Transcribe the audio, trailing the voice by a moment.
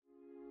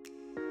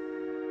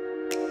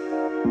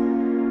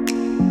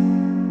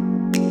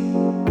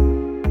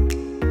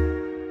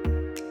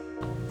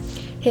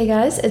Hey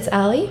guys, it's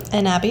Allie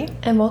and Abby,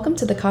 and welcome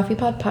to the Coffee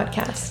Pod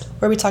Podcast,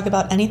 where we talk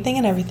about anything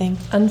and everything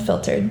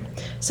unfiltered.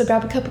 So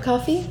grab a cup of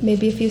coffee,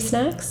 maybe a few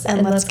snacks,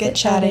 and let's get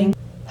chatting.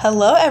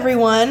 Hello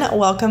everyone,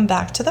 welcome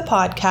back to the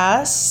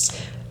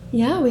podcast.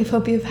 Yeah, we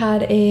hope you've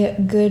had a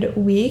good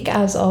week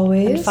as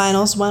always. And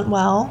finals went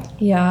well.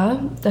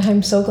 Yeah,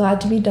 I'm so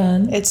glad to be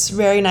done. It's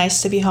very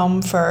nice to be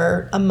home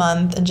for a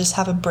month and just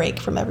have a break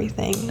from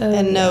everything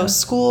and no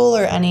school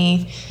or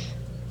any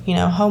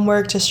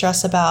homework to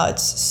stress about.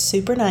 It's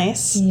super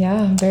nice. Yeah,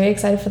 I'm very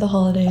excited for the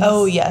holidays.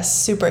 Oh yes,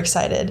 super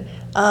excited.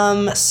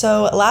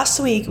 So last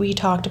week we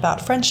talked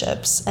about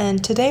friendships,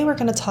 and today we're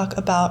going to talk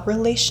about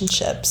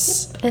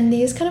relationships. Yep. And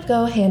these kind of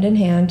go hand in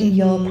hand. Mm-hmm.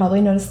 You'll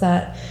probably notice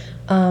that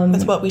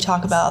with what we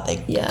talk about,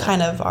 they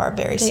kind of are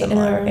very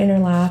similar. They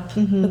interlap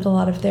with a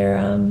lot of their,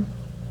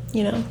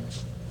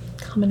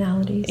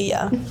 commonalities.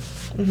 Yeah,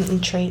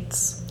 and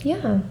traits.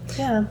 Yeah.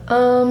 Yeah.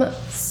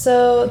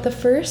 So the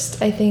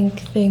first, I think,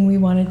 thing we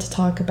wanted to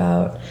talk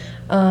about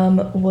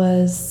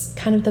was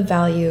kind of the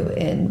value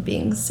in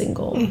being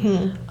single.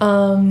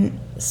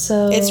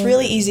 So it's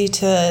really easy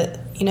to,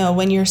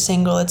 when you're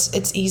single,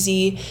 it's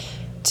easy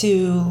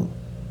to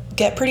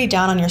get pretty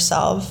down on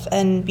yourself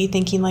and be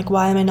thinking like,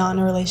 why am I not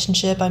in a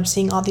relationship? I'm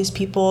seeing all these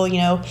people,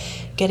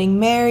 getting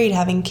married,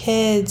 having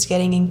kids,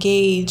 getting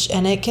engaged,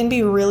 and it can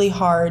be really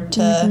hard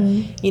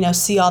to,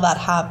 see all that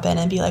happen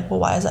and be like, well,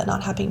 why is that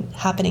not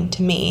happening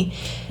to me?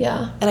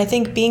 Yeah. And I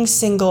think being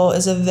single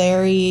is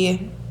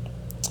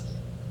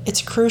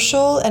it's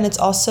crucial, and it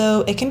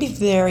can be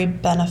very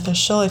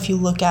beneficial if you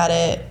look at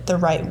it the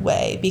right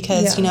way,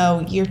 because,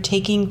 you're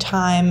taking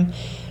time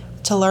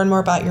to learn more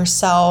about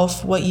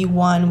yourself, what you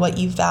want, what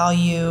you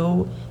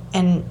value,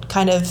 and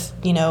kind of,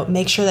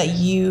 make sure that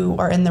you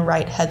are in the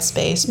right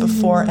headspace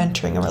before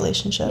entering a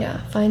relationship.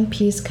 Yeah, find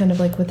peace kind of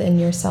like within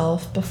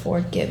yourself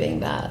before giving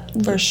that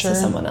to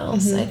someone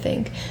else, I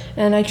think.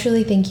 And I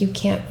truly think you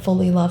can't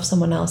fully love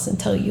someone else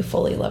until you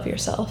fully love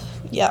yourself.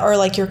 Yeah, or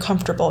like you're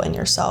comfortable in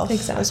yourself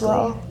as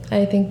well.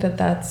 I think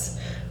that's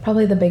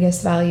probably the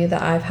biggest value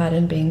that I've had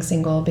in being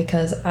single,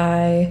 because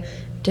I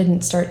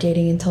didn't start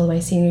dating until my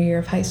senior year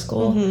of high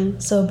school.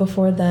 So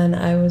before then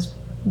I was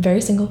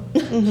very single.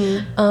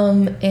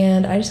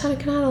 And I just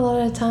had a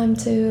lot of time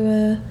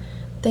to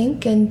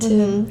think and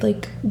to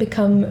like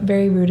become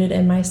very rooted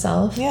in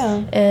myself.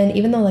 Yeah. And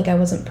even though like I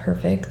wasn't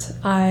perfect,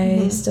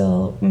 I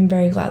still am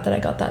very glad that I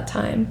got that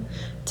time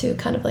to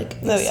kind of like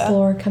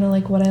explore kind of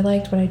like what I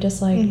liked, what I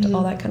disliked,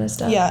 all that kind of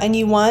stuff. Yeah, and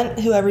you want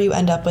whoever you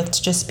end up with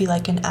to just be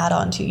like an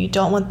add-on to you. You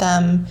don't want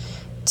them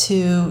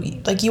to,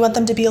 like, you want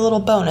them to be a little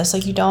bonus.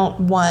 Like, you don't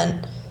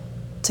want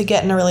to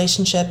get in a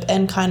relationship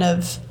and kind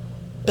of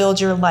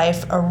build your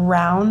life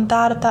around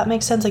that, if that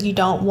makes sense. Like, you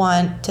don't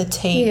want to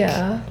take...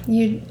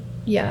 You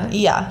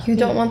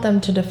don't want them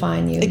to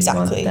define you.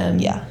 Exactly. You want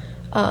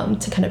them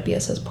to kind of be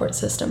a support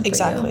system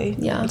for you.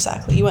 Yeah.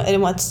 Exactly. You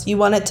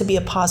want it to be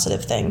a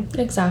positive thing.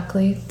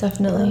 Exactly.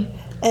 Definitely. Yeah.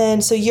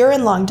 And so you're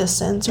in long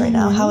distance right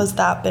now. How has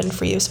that been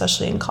for you,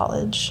 especially in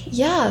college?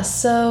 Yeah,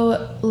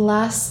 so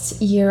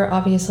last year,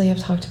 obviously I've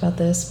talked about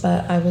this,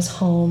 but I was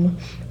home,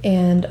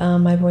 and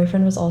my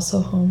boyfriend was also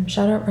home.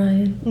 Shout out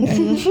Ryan.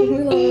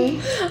 We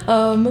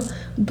love him.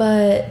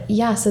 But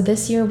yeah, so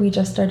this year we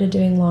just started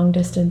doing long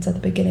distance at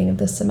the beginning of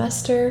the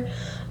semester.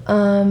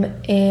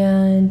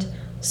 And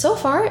so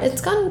far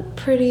it's gone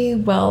pretty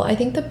well. I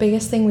think the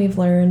biggest thing we've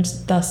learned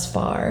thus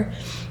far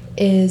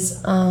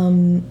is...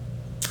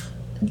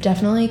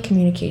 definitely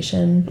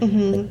communication,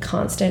 like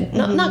constant,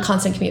 not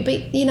constant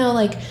communication, but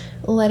like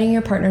letting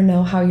your partner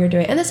know how you're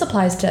doing. And this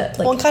applies to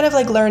like, kind of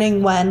like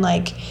learning when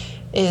like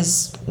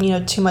is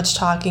too much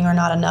talking or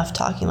not enough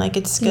talking. Like,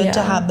 it's good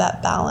to have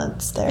that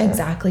balance there.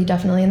 Exactly,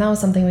 definitely. And that was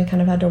something we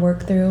kind of had to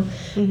work through.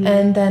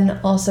 And then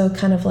also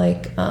kind of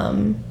like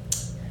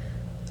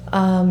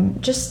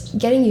just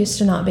getting used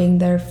to not being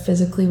there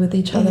physically with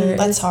each other.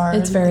 That's hard.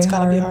 It's very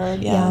hard. Be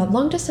hard. Yeah.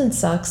 Long distance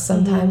sucks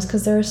sometimes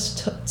because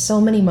there's so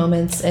many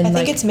moments. I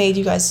think it's made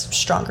you guys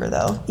stronger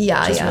though.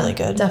 Yeah, which is really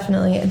good.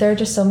 Definitely. There are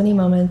just so many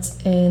moments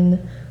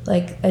in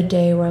like a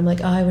day where I'm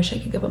like, oh, I wish I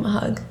could give him a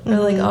hug, or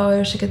like, oh, I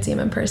wish I could see him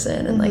in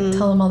person and like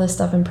tell him all this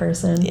stuff in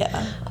person.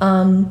 Yeah.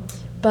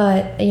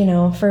 But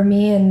for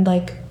me and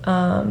like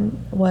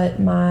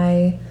what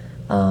my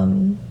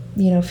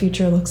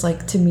future looks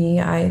like to me,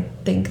 I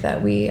think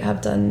that we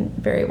have done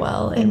very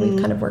well, and we've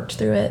kind of worked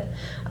through it.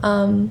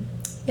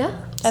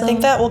 I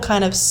think that will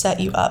kind of set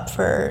you up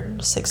for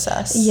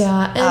success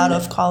out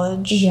of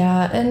college.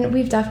 Yeah, and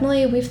we've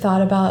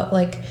thought about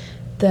like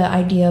the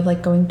idea of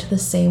like going to the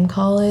same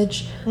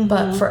college,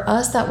 but for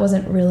us that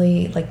wasn't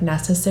really like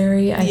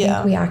necessary. I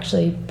think we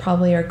actually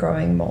probably are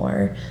growing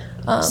more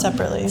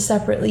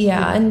separately,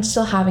 and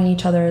still having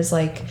each other is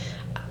like,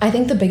 I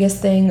think the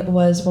biggest thing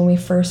was when we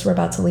first were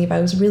about to leave,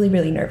 I was really,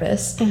 really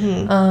nervous.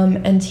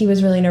 And he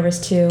was really nervous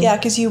too. Yeah,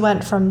 because you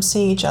went from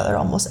seeing each other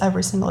almost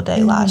every single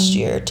day last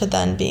year to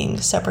then being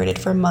separated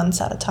for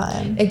months at a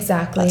time.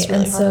 Exactly. That's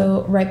really and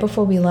so right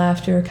before we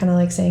left, we were kind of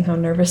like saying how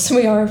nervous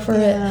we are for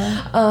it.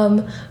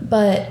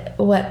 But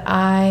what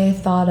I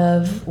thought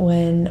of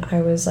when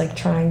I was like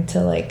trying to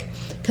like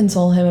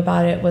console him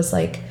about it was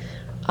like,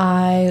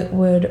 I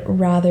would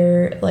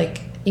rather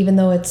like, even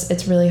though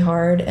it's really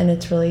hard and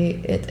it's really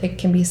it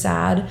can be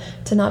sad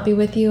to not be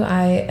with you,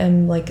 I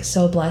am like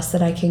so blessed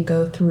that I can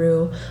go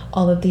through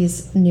all of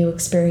these new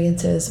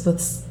experiences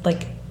with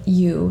like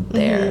you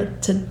there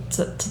to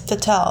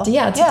tell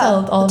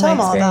tell all of my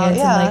experience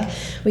and like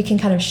we can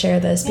kind of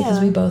share this because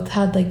we both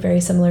had like very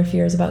similar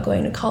fears about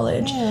going to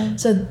college.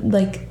 So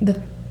like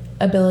the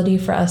ability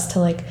for us to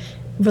like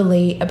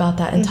relate about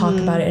that and talk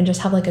about it and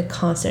just have like a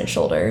constant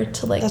shoulder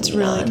to like that's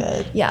really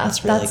good.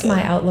 That's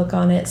my outlook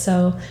on it.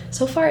 So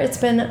far it's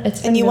been and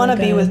you really want to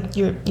good.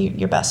 be with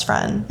your best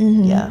friend.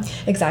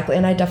 Exactly.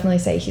 And I definitely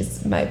say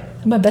he's my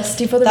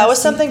bestie for the that was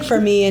something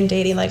for me in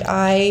dating. Like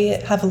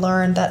I have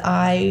learned that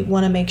I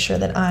want to make sure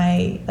that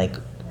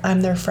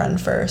I'm their friend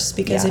first,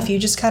 because if you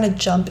just kind of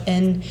jump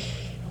in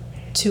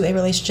to a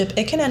relationship,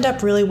 it can end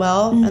up really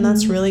well and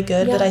that's really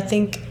good. But I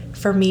think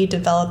for me,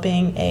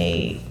 developing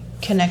a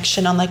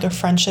connection on like a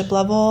friendship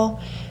level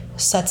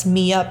sets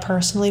me up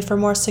personally for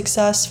more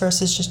success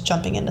versus just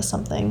jumping into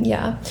something.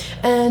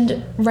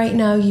 And right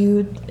now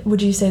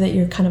would you say that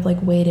you're kind of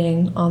like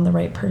waiting on the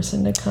right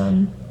person to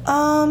come?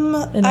 I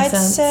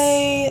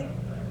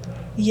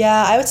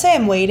would say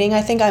I'm waiting.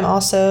 I think I'm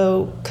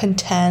also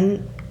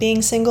content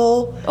being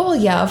single. Oh well,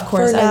 yeah, of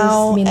course. For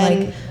now, I just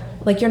mean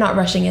like you're not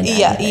rushing into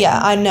anything.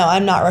 I know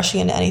I'm not rushing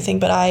into anything,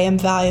 but I am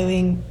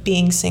valuing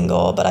being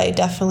single. But I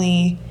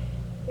definitely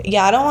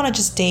I don't want to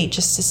just date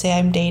just to say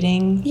I'm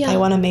dating. I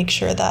want to make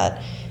sure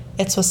that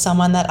it's with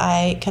someone that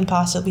I can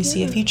possibly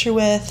see a future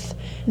with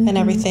and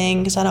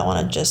everything, because I don't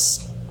want to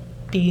just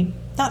be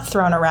not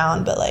thrown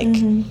around, but like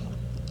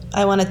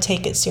I want to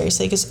take it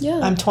seriously because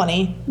I'm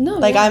 20.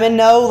 I'm in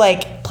no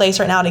like place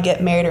right now to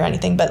get married or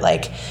anything, but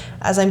like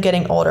as I'm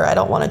getting older, I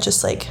don't want to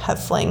just like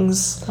have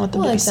flings. I want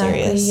them to be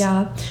serious.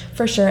 Yeah,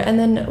 for sure. And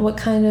then what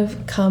kind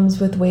of comes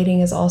with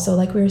waiting is also,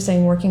 like we were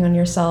saying, working on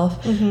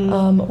yourself.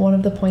 One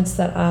of the points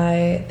that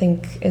I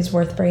think is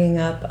worth bringing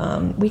up,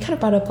 we kind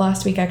of brought up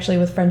last week actually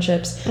with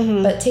friendships,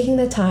 but taking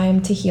the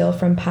time to heal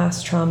from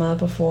past trauma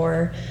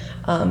before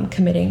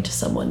committing to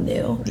someone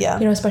new.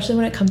 Especially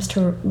when it comes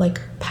to like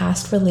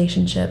past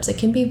relationships, it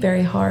can be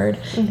very hard.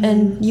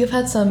 And you've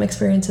had some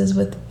experiences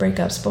with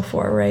breakups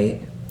before,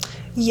 right?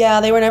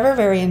 They were never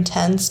very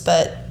intense,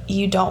 but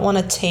you don't want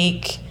to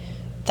take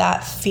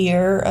that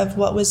fear of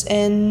what was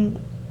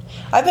in.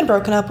 I've been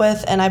broken up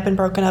with,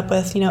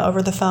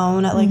 over the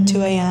phone at like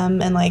 2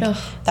 a.m. and like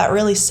that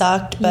really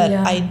sucked, but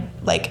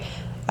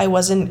I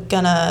wasn't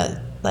gonna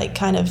like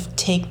kind of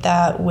take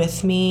that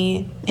with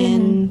me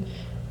in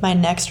my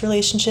next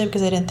relationship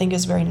because I didn't think it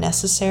was very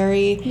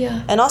necessary.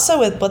 And also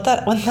when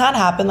that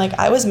happened, like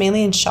I was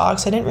mainly in shock,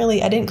 so I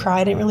didn't cry,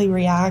 I didn't really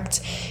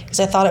react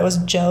because I thought it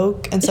was a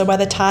joke. And so by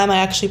the time I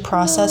actually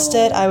processed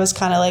it, I was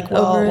kind of like,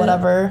 well,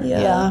 whatever.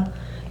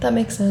 That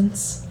makes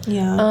sense.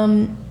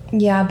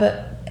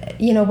 But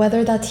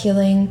whether that's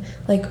healing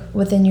like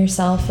within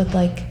yourself with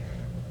like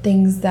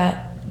things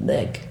that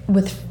like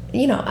with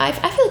I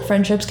feel like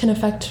friendships can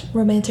affect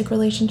romantic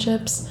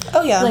relationships.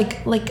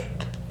 Like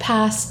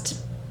past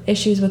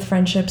issues with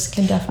friendships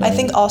can definitely. I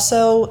think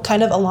also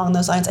kind of along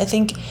those lines, I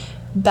think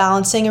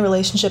balancing a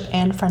relationship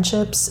and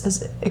friendships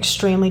is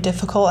extremely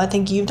difficult. I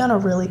think you've done a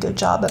really good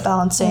job at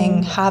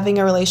balancing having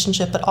a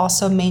relationship but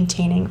also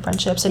maintaining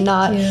friendships and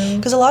not,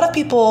 because a lot of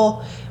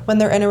people when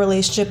they're in a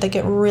relationship they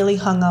get really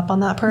hung up on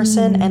that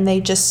person and they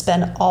just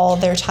spend all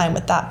their time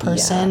with that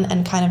person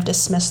and kind of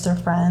dismiss their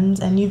friends,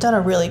 and you've done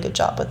a really good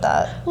job with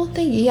that. Well,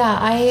 thank you.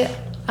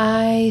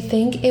 I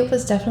think it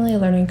was definitely a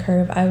learning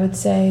curve. I would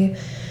say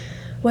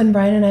when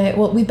Brian and I,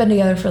 we've been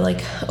together for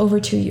like over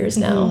 2 years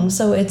now,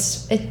 so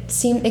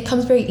it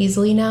comes very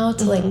easily now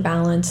to like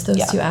balance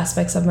those two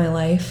aspects of my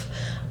life,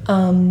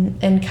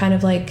 and kind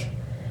of like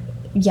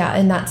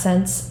in that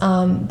sense.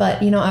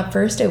 But at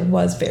first it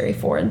was very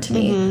foreign to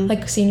me.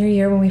 Like senior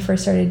year when we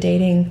first started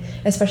dating,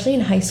 especially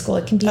in high school,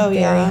 it can be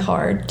very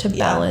hard to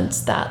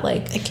balance that.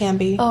 Like it can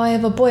be. Oh, I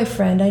have a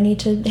boyfriend. I need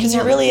to because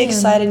you're really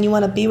excited and you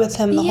want to be with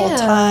him the whole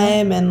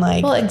time, and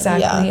like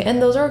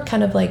and those are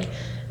kind of like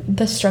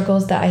the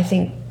struggles that I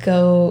think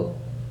go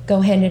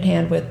hand in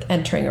hand with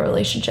entering a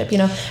relationship,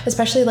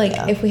 especially like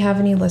if we have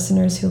any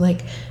listeners who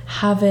like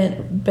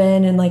haven't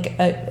been in like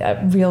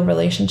a real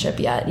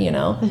relationship yet,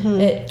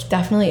 it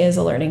definitely is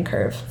a learning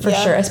curve for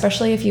sure,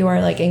 especially if you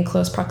are like in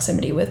close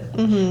proximity with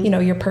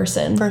your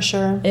person. For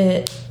sure.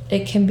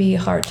 It can be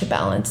hard to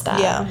balance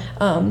that.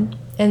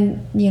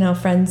 And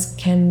friends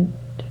can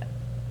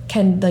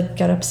can like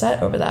get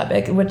upset over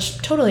that, which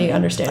totally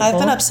understandable. I've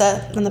been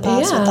upset in the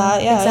past with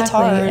that. Yeah, exactly. It's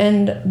hard.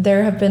 And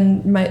there have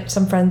been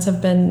some friends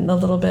have been a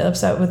little bit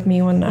upset with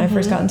me when I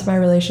first got into my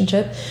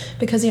relationship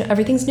because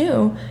everything's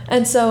new,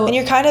 and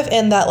you're kind of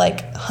in that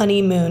like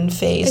honeymoon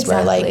phase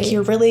where like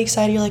you're really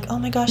excited. You're like, oh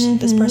my gosh,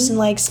 this person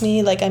likes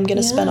me. Like I'm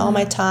gonna spend all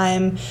my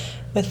time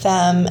with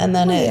them, and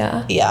then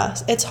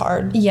it's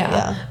hard.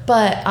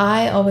 But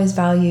I always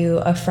value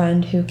a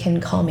friend who can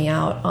call me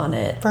out on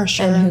it, for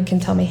sure, and who can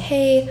tell me,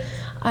 hey,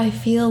 I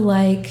feel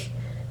like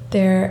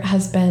there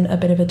has been a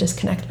bit of a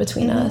disconnect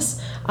between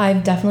us. I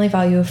definitely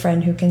value a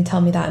friend who can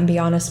tell me that and be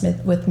honest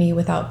with me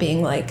without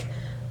being like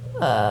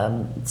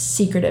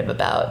secretive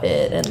about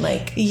it and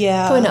like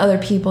going to other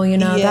people, that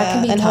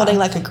can be and tough. Holding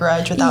like a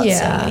grudge without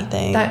saying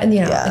anything. And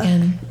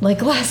again,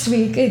 like last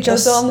week, it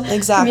goes on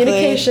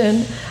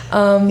communication.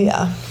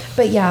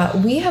 But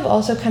we have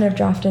also kind of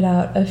drafted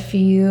out a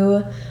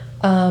few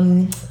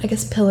I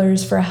guess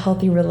pillars for a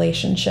healthy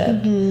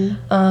relationship.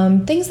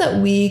 Things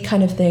that we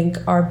kind of think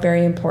are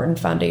very important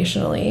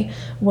foundationally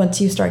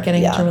once you start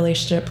getting into a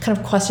relationship, kind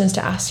of questions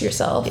to ask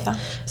yourself.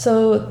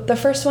 So the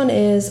first one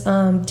is,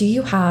 do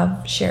you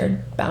have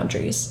shared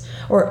boundaries,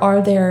 or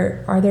are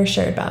there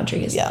shared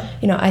boundaries?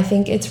 I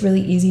think it's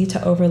really easy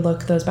to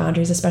overlook those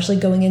boundaries, especially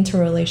going into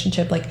a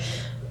relationship, like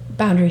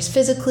boundaries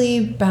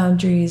physically,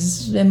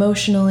 boundaries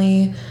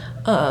emotionally.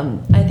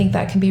 I think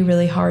that can be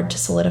really hard to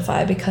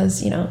solidify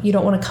because, you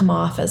don't want to come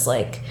off as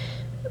like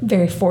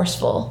very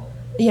forceful,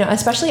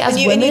 especially as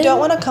women. And you don't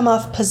want to come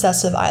off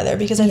possessive either,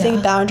 because I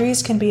think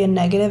boundaries can be a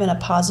negative and a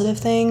positive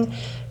thing,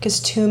 because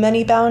too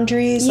many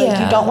boundaries, like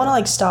you don't want to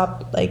like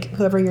stop like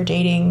whoever you're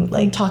dating,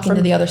 like talking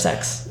to the other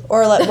sex.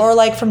 Or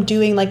like from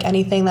doing like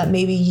anything that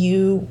maybe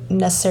you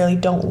necessarily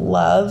don't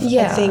love.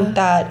 I think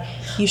that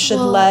you should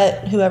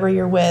let whoever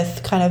you're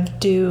with kind of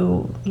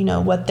do,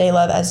 what they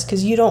love,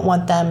 because you don't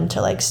want them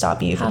to like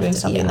stop you from doing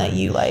something that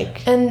you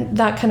like. And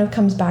that kind of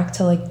comes back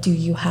to like, do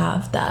you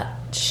have that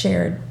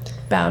shared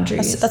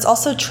boundaries? That's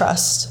also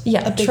trust.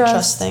 A big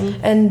trust thing.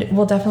 And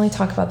we'll definitely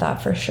talk about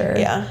that for sure.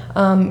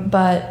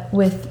 But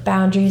with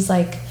boundaries,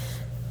 like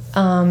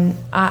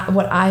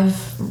what I've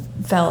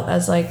felt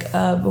as like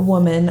a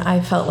woman,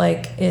 I felt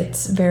like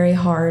it's very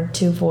hard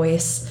to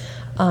voice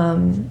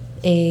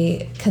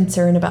a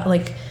concern about,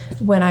 like,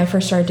 when I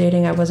first started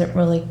dating, I wasn't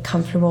really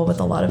comfortable with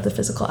a lot of the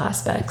physical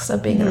aspects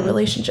of being in a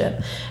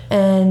relationship.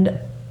 And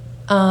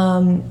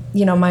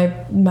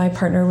my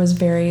partner was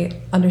very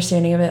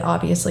understanding of it,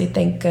 obviously,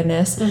 thank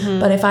goodness.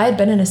 But if I had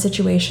been in a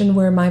situation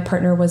where my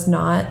partner was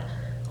not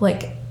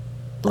like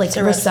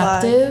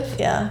receptive,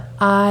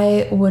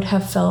 I would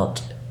have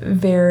felt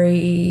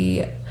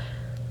very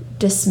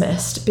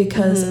dismissed,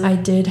 because I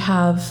did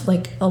have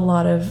like a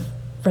lot of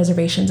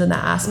reservations in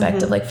that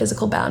aspect of like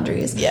physical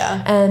boundaries.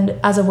 And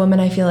as a woman,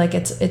 I feel like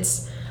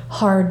it's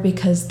hard,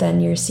 because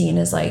then you're seen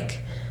as like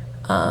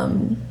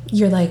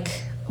you're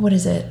like, what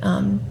is it,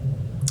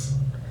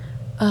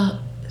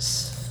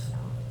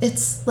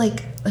 it's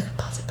like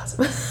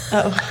positive.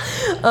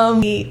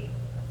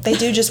 They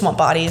do just want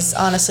bodies,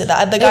 honestly.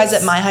 The guys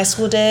at my high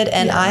school did,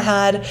 and I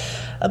had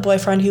a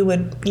boyfriend who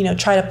would,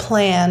 try to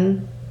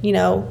plan,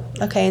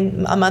 okay,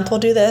 a month we'll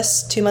do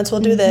this, 2 months we'll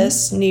do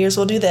this, New Year's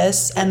we'll do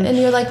this. And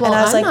you're like, well,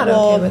 I'm not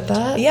okay with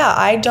that. Yeah,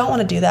 I don't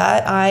want to do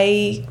that.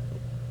 I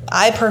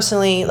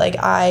personally, like,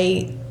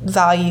 I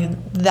value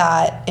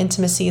that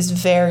intimacy is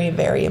very,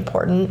 very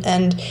important.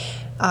 And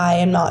I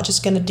am not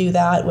just going to do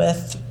that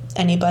with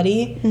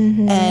anybody.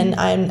 And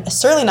I'm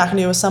certainly not going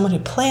to do it with someone who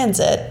plans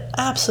it.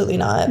 Absolutely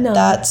not. No.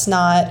 That's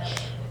not,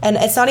 and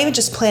it's not even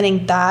just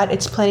planning that,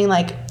 it's planning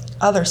like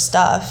other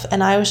stuff.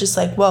 And I was just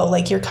like, whoa,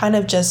 like you're kind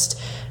of just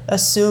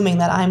assuming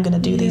that I'm going to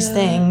do these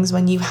things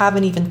when you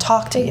haven't even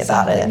talked to me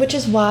about it. Which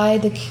is why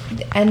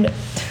and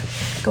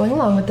going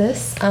along with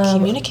this,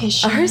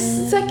 communication. Our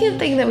second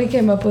thing that we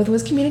came up with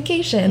was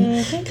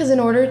communication. Because in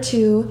order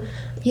to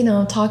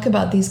talk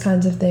about these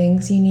kinds of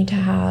things, you need to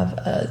have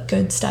a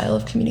good style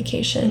of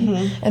communication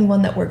and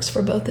one that works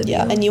for both of you.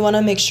 And you want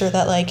to make sure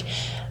that like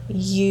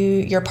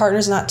your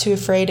partner's not too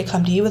afraid to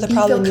come to you with a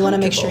problem. You want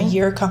to make sure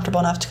you're comfortable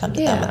enough to come to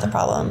them with a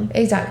problem.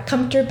 Exactly.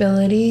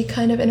 Comfortability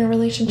kind of in a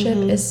relationship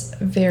is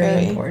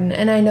very important.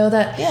 And I know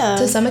that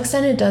to some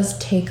extent it does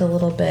take a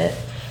little bit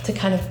to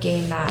kind of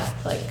gain that,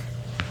 like,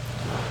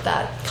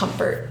 that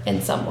comfort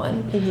in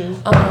someone.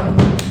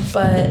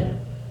 But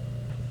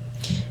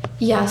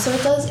yeah, so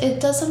it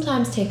does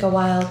sometimes take a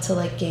while to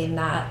like gain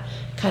that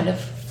kind of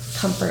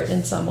comfort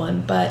in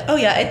someone. But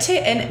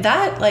and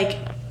that, like,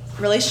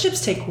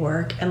 relationships take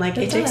work, and like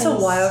it takes a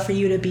while for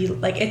you to be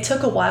like, it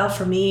took a while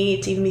for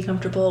me to even be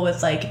comfortable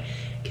with like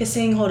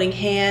kissing, holding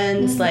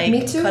hands, like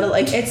me too. cuddle,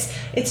 like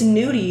it's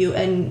new to you,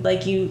 and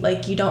like you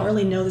don't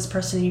really know this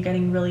person and you're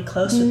getting really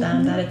close with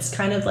them, that it's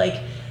kind of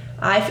like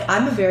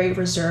I'm a very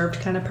reserved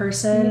kind of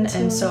person,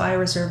 and so I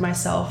reserve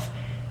myself,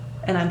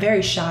 and I'm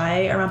very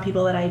shy around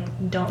people that I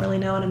don't really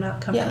know and I'm not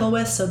comfortable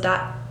with, so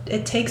that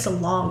it takes a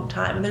long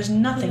time, and there's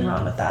nothing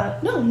wrong with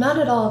that. No, not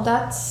at all.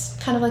 That's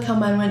kind of like how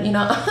mine went.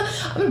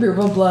 I'm gonna be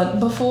real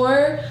blunt.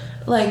 Before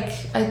like,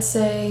 I'd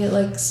say,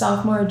 like,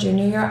 sophomore,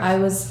 junior year, I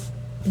was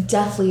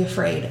deathly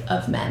afraid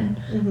of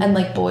men and,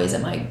 like, boys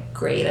at my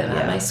grade and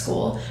at my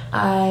school.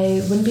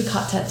 I wouldn't be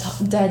caught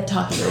dead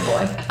talking to a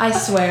boy. I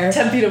swear.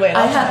 10 feet away at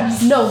all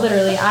times. No,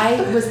 literally.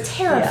 I was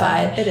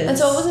terrified. Yeah, it is. And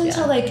so it wasn't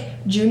until, like,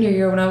 junior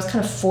year when I was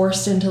kind of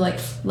forced into,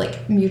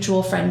 like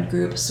mutual friend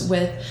groups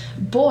with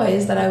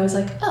boys that I was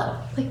like,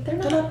 oh, like, they're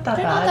not that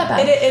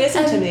bad. It is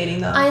intimidating,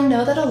 though. I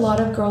know that a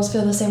lot of girls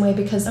feel the same way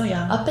because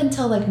up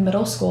until, like,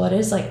 middle school, it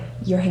is, like,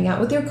 you're hanging out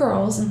with your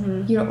girls.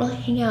 You don't really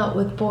hang out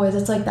with boys.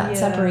 It's, like, that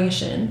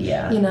separation.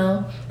 Yeah. You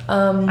know?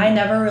 I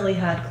never really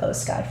had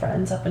close guy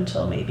friends up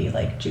until maybe,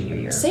 like, junior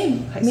year.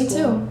 Same. High Me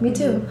school. too. Me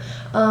too.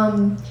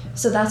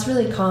 So that's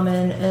really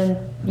common. And,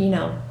 you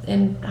know,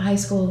 in high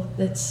school,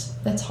 it's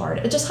hard.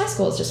 High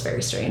school is just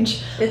very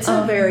strange. It's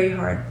a very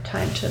hard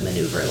time to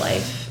maneuver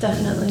life.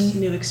 Definitely. And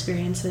new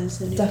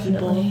experiences and new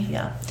Definitely. people.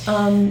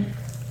 Yeah.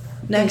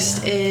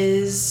 Next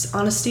is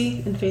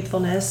honesty and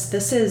faithfulness.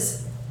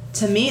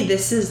 To me,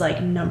 this is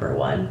like number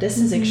one. This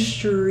is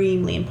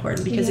extremely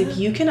important because if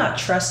you cannot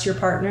trust your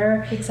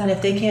partner, and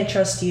if they can't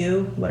trust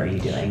you, what are you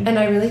doing? And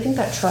I really think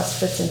that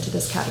trust fits into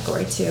this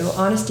category too.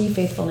 Honesty,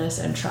 faithfulness,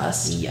 and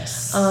trust.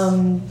 Yes.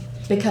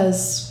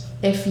 Because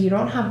if you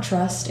don't have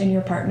trust in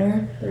your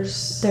partner,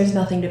 there's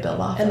nothing to build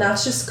off of. And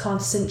that's just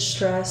constant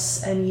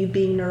stress and you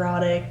being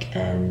neurotic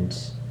and,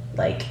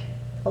 like,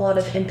 a lot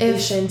of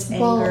impatience,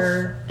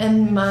 anger.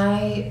 And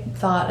my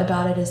thought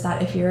about it is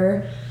that if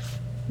your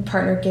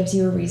partner gives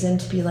you a reason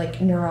to be,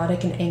 like,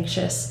 neurotic and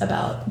anxious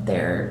about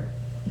their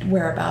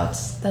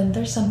whereabouts, then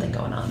there's something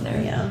going on there.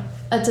 Yeah.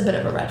 It's a bit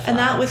of a red flag. And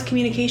that with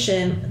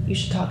communication, you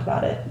should talk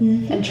about it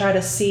and try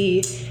to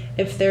see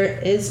if there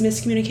is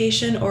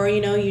miscommunication, or, you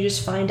know, you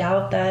just find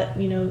out that,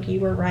 you know, you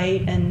were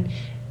right and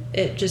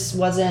it just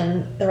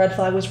wasn't, the red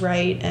flag was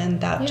right and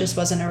that just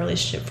wasn't a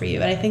relationship for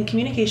you. And I think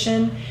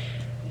communication,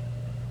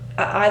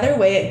 either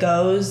way it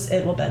goes,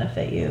 it will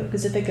benefit you,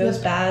 because if it goes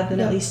bad, then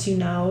at least you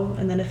know,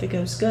 and then if it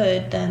goes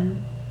good,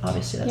 then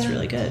obviously that's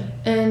really good.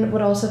 And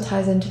what also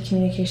ties into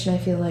communication, I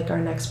feel like our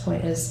next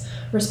point is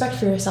respect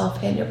for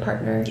yourself and your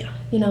partner.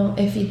 You know,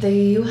 if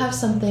you have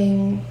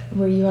something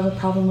where you have a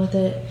problem with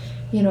it,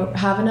 you know,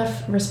 have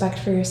enough respect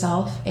for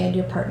yourself and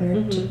your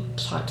partner to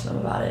talk to them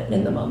about it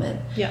in the moment.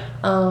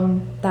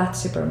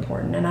 That's super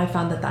important, and I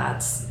found that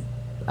that's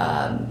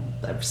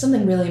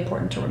something really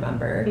important to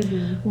remember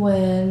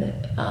when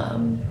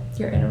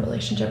you're in a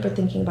relationship or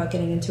thinking about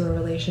getting into a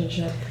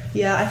relationship.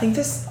 Yeah, I think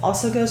this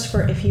also goes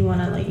for if you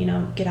want to, like, you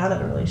know, get out of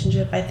a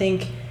relationship. I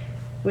think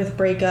with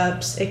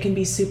breakups, it can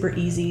be super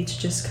easy to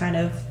just kind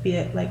of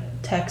be like,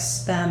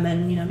 text them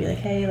and, you know, be like,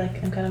 hey,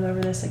 like, I'm kind of over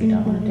this, like, I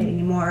don't want to date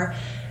anymore.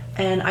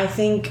 And I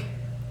think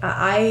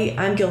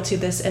I'm guilty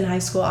of this. In high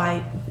school,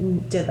 I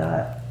did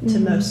that to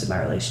most of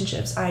my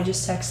relationships. I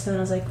just texted them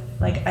and I was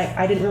like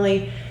I didn't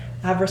really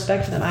have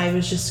respect for them. I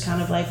was just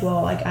kind of like,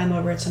 well, like, I'm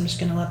over it, so I'm just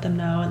gonna let them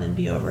know and then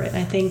be over it. And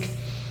I think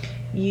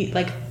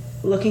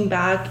looking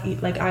back,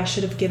 like, I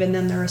should have given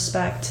them the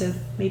respect to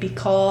maybe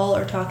call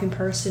or talk in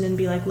person and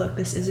be like, look,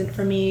 this isn't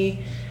for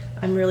me,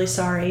 I'm really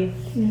sorry,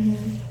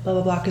 blah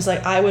blah blah, because,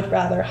 like, I would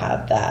rather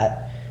have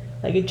that,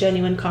 like, a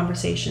genuine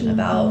conversation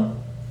about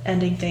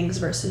ending things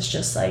versus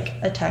just, like,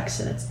 a text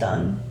and it's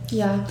done.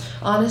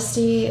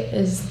 Honesty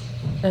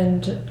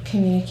and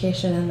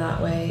communication in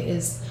that way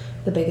is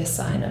the biggest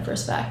sign of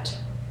respect,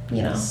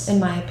 you know, in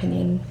my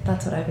opinion.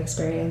 That's what I've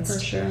experienced. For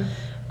sure.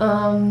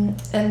 And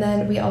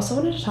then we also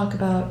wanted to talk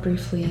about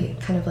briefly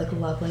kind of like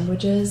love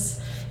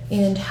languages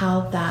and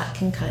how that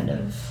can kind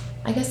of,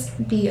 I guess,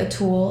 be a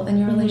tool in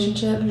your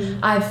relationship.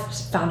 I've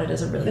found it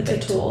as a really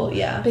big tool.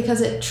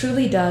 Because it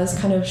truly does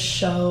kind of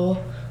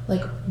show,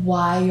 like,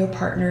 why your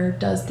partner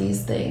does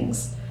these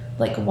things,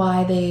 like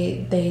why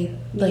they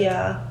like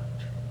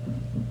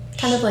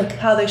kind of like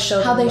how they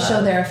show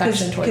their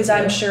affection towards you. Because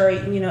I'm sure,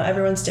 you know,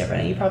 everyone's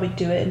different and you probably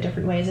do it in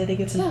different ways. I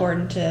think it's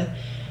important to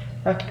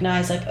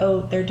recognize, like,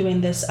 oh, they're doing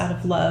this out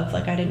of love.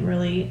 Like, I didn't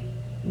really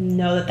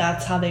know that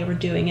that's how they were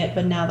doing it,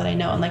 but now that I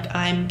know, and, like,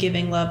 I'm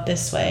giving love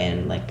this way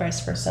and, like,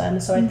 vice versa.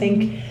 And so I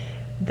think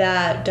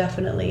that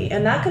definitely,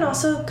 and that can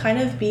also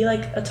kind of be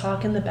like a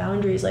talk in the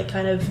boundaries, like,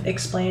 kind of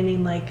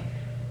explaining, like,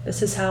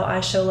 this is how I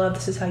show love,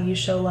 this is how you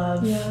show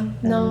love.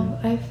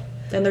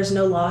 And there's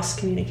no lost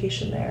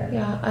communication there.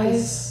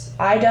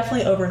 I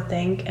definitely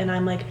overthink, and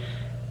I'm like,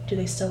 do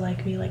they still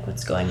like me? Like,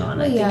 what's going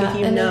on? I think if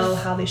you know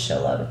how they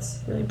show love, it's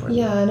really important.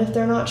 And if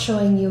they're not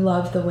showing you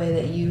love the way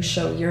that you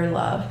show your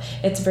love,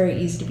 it's very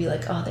easy to be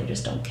like, oh, they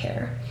just don't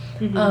care.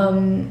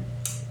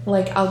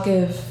 Like, I'll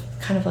give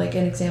kind of like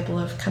an example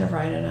of kind of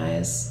Ryan and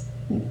I's,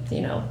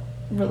 you know,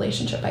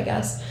 relationship, I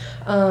guess.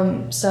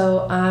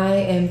 So I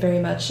am very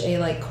much a,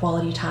 like,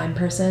 quality time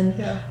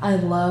person. I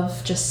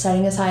love just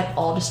setting aside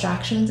all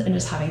distractions and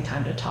just having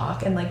time to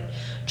talk and, like,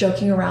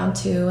 joking around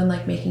too and,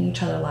 like, making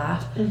each other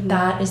laugh.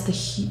 That is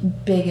the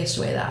biggest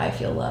way that I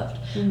feel loved.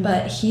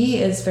 But he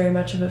is very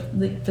much of a,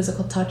 like,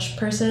 physical touch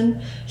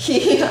person.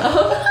 He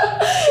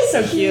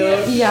so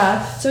cute.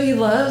 So he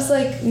loves,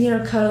 like, you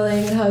know,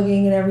 cuddling and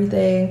hugging and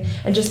everything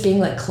and just being,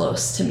 like,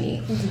 close to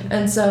me.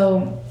 And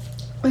so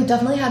we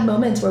definitely had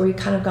moments where we've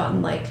kind of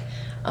gotten like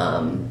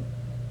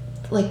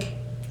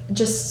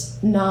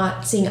just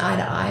not seeing eye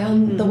to eye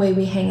on the way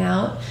we hang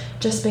out,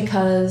 just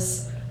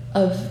because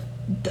of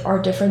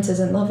our differences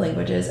in love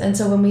languages. And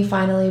so when we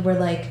finally were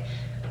like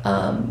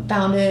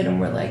found it and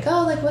we're like,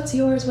 oh, like what's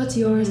yours,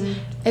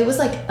 it was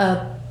like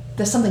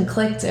there's something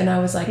clicked, and I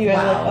was like, wow,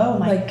 like, oh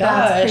my like, gosh,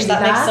 that's crazy.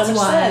 that makes so much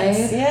why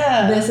sense.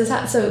 Yeah, this is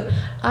so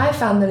I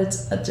found that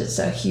it's just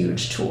a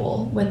huge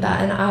tool with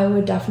that, and I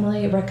would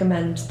definitely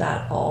recommend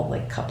that all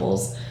like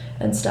couples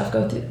and stuff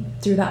go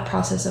through that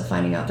process of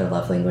finding out their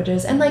love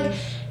languages. And like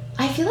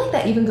I feel like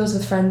that even goes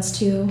with friends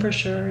too, for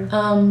sure.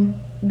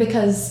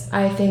 Because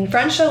I think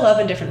friends show love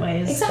in different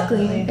ways.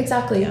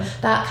 Exactly. Yeah.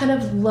 That kind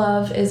of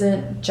love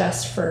isn't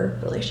just for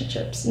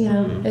relationships, you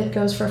know, it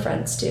goes for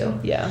friends too.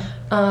 Yeah.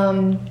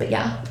 But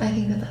yeah, I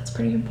think that that's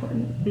pretty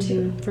important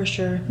too. For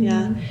sure.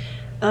 Yeah.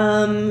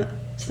 So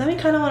then we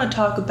kind of want to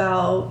talk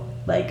about,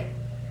 like,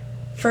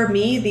 for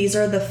me, these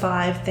are the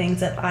 5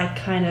 things that I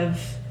kind of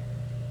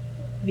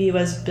view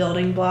as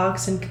building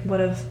blocks and what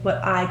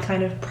I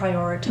kind of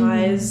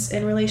prioritize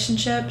in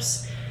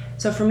relationships.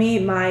 So for me,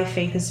 my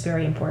faith is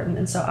very important.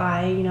 And so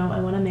I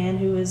want a man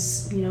who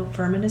is,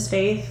 firm in his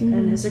faith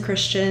and is a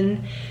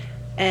Christian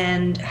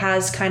and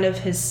has kind of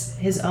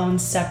his own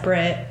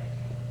separate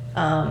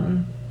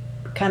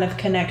kind of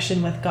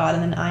connection with God.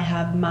 And then I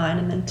have mine,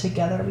 and then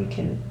together we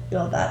can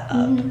build that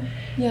up.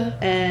 Yeah.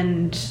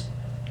 And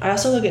I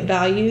also look at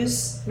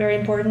values, very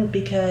important,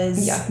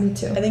 because yeah, me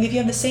too. I think if you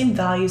have the same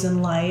values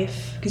in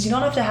life, because you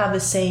don't have to have the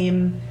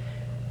same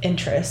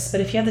interests,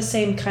 but if you have the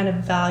same kind of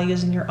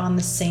values and you're on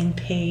the same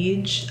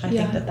page, I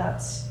think that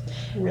that's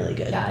really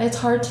good. Yeah, it's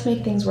hard to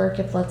make things work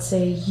if, let's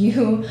say,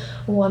 you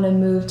want to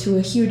move to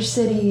a huge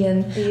city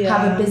and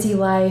have a busy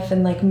life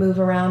and like move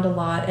around a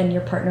lot, and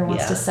your partner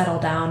wants to settle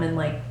down in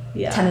like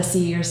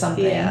Tennessee or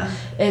something.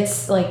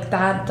 It's like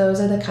that.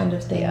 Those are the kind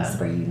of things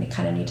where you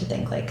kind of need to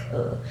think like,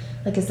 ugh,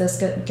 like, is this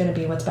going to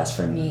be what's best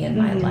for me and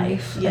my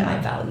life and my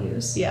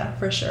values? Yeah,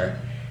 for sure.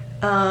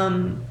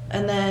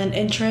 And then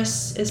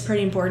interests is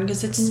pretty important,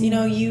 because it's, you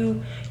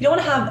don't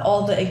want to have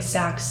all the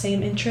exact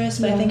same interests,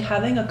 but I think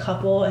having a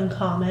couple in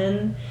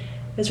common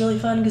is really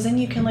fun, because then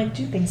you can like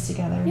do things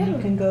together. You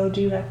can go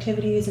do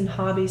activities and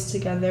hobbies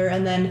together,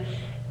 and then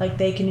like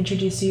they can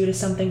introduce you to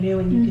something new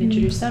and you can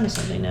introduce them to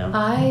something new.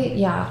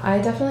 I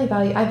definitely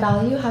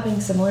value having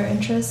similar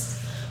interests,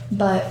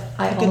 but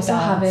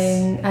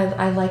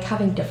I like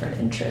having different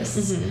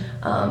interests,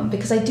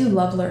 because I do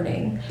love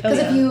learning. Because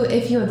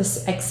if you have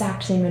the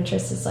exact same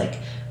interests, it's like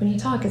when you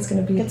talk, it's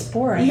going to be... It's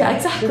boring. Yeah,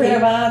 exactly. You're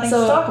about nothing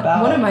to talk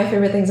about. One of my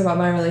favorite things about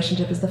my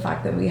relationship is the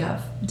fact that we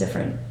have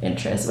different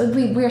interests.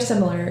 We're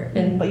similar,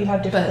 but you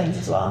have different things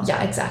as well.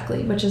 Yeah,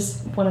 exactly. Which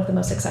is one of the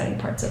most exciting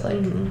parts of like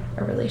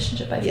a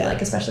relationship, I feel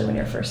like, especially when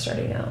you're first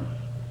starting out.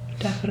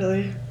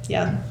 Definitely.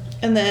 Yeah.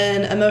 And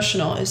then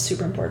emotional is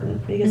super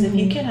important, because if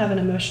you can have an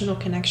emotional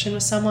connection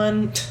with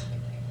someone,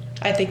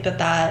 I think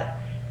that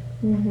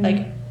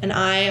like, and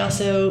I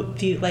also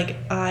view, like,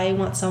 I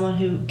want someone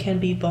who can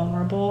be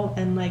vulnerable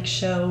and like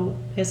show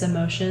his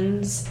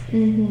emotions,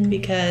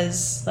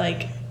 because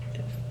like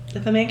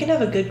if a man can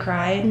have a good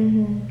cry,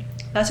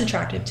 that's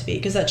attractive to me,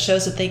 because that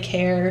shows that they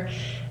care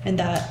and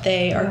that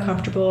they are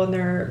comfortable in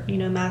their,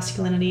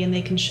 masculinity, and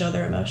they can show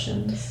their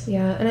emotions.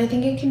 Yeah, and I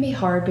think it can be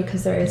hard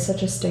because there is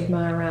such a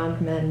stigma around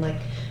men, like,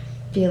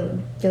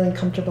 feeling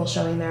comfortable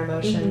showing their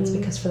emotions,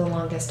 because for the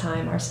longest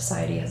time our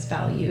society has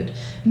valued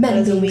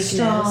men being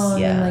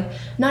strong, and like,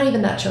 not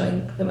even that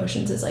showing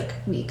emotions is like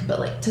weak, but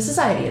like to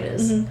society it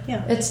is.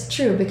 It's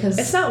true, because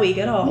it's not weak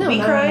at all. We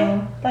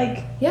cry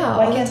like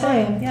all the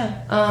time.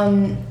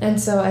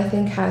 And so I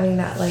think having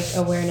that like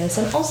awareness,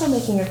 and also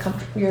making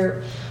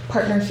your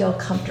partner feel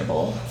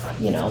comfortable,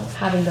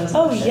 having those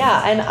emotions.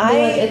 And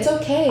it's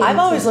okay. I've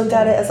always looked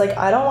at it as like,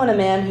 I don't want a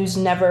man who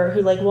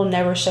will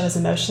never show his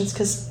emotions,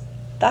 because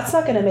that's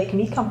not going to make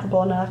me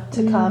comfortable enough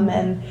to come.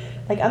 And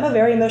like, I'm a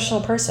very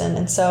emotional person,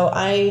 and so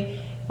I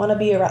want to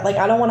be around, like,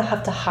 I don't want to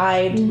have to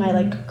hide my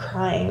like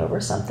crying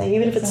over something,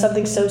 even if it's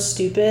something so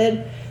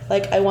stupid.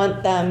 Like, I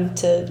want them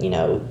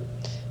to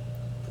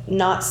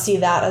not see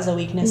that as a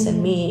weakness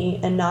in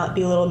me, and not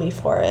belittle me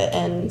for it,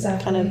 and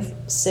kind of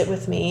sit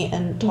with me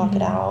and talk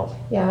it out.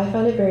 I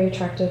find it very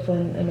attractive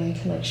when a man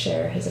can like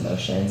share his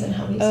emotions and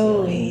how he's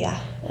feeling.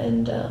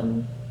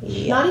 And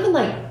not even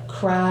like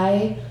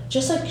cry,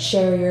 just like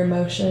share your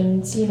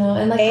emotions,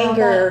 and like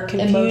anger, have that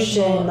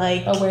confusion,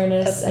 like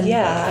awareness and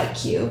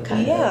IQ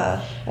kind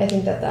of. I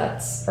think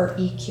that's, or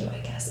EQ, I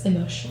guess,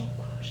 emotional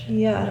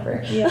quotient.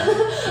 Whatever.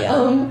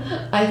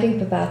 I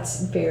think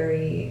that's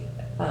very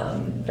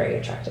very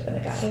attractive in a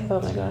guy. Oh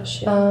my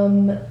gosh.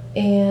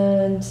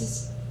 And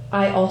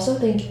I also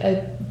think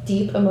a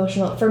deep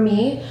emotional, for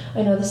me,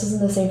 I know this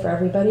isn't the same for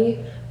everybody,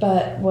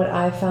 but what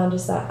I've found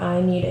is that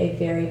I need a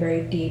very,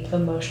 very deep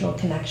emotional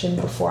connection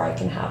before I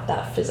can have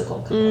that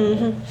physical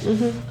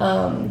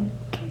component.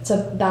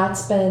 So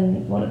that's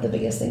been one of the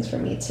biggest things for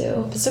me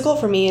too. Physical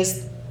for me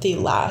is the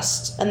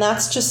last, and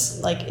that's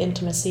just like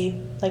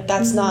intimacy. Like,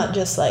 that's not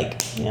just like,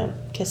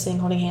 kissing,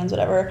 holding hands,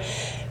 whatever.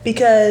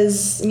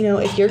 Because, you know,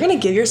 if you're going to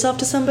give yourself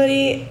to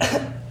somebody,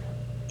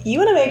 you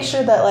want to make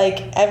sure that,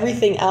 like,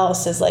 everything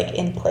else is, like,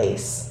 in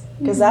place.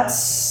 Because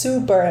that's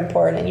super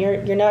important, and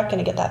you're not going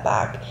to get that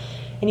back.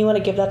 And you want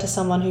to give that to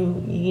someone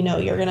who, you know,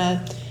 you're going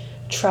to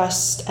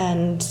trust,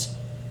 and,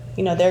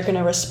 you know, they're going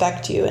to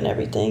respect you and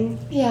everything.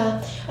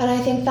 Yeah, and I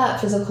think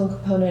that physical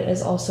component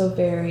is also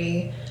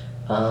very,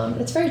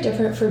 it's very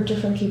different for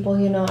different people,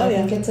 you know. I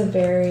think it's a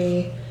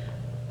very,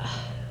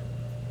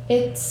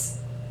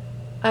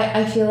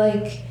 I feel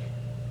like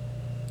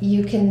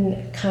you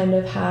can kind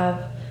of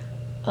have,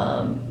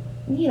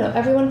 you know,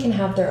 everyone can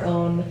have their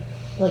own,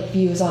 like,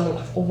 views on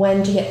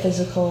when to get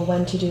physical,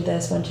 when to do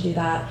this, when to do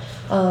that,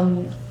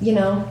 you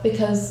know,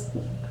 because,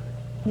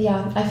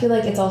 yeah, I feel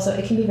like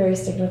it can be very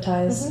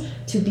stigmatized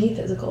to be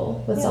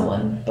physical with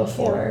someone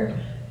before,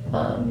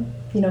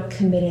 you know,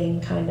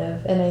 committing, kind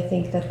of, and I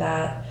think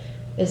that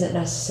isn't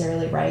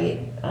necessarily right,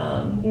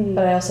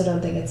 but I also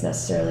don't think it's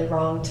necessarily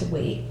wrong to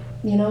wait,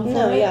 you know,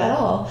 for it at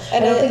all.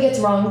 And I don't think it's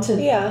wrong to,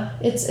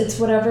 it's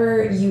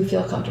whatever you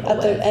feel comfortable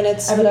with. And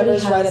it's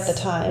whatever's right at the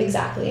time.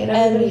 Exactly, and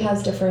everybody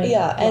has different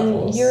levels.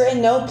 And you're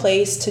in no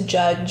place to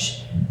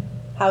judge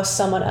how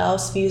someone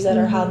else views it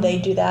or how they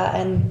do that,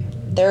 and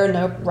there are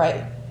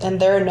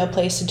no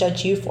place to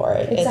judge you for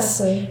it.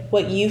 Exactly. It's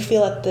what you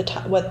feel at the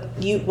time,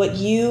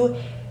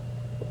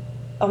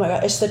 oh my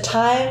God, it's the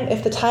time.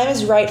 If the time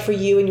is right for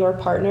you and your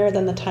partner,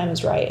 then the time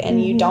is right.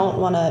 And you don't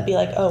want to be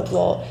like, oh,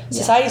 well,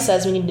 society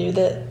says we need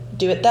to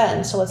do it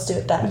then, so let's do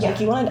it then. Like,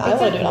 I want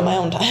to do it on my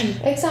own time.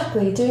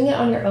 Exactly. Doing it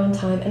on your own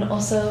time, and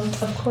also,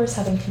 of course,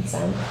 having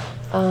consent.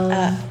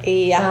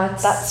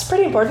 That's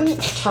pretty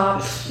important.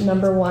 Top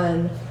number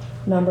one,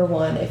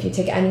 if you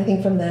take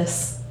anything from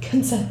this,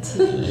 consent.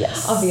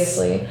 Yes.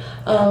 Obviously.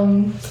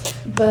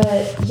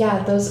 But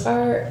yeah, those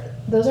are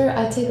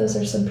I'd say those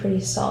are some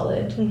pretty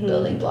solid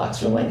building blocks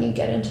for when you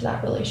get into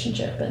that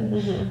relationship,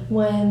 and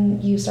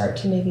when you start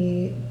to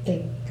maybe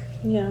think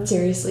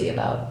seriously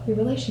about your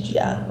relationship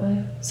in that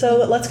way.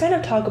 So let's kind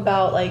of talk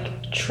about,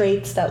 like,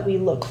 traits that we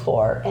look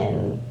for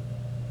in,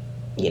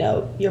 you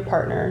know, your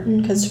partner,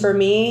 because for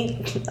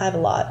me, I have a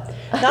lot.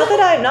 Not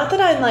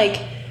that I'm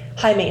like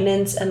high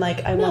maintenance and,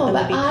 like, I want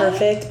them to be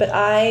perfect, but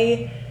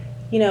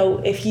you know,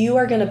 if you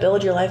are going to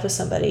build your life with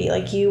somebody,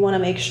 like, you want to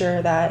make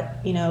sure that,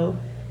 you know,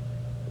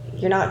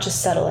 you're not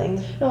just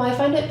settling. No, I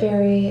find it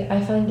very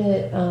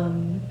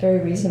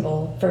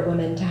reasonable for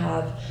women to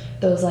have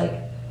those, like,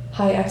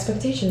 high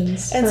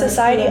expectations. And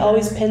society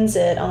always pins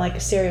it on, like, a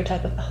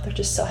stereotype of, oh, they're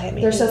just so high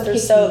maintenance.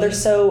 They're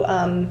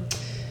so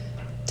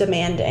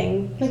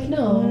demanding. Like,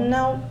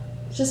 no.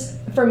 Just,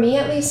 for me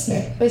at least,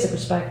 basic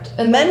respect.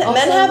 And men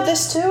have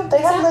this too.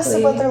 They have lists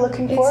of what they're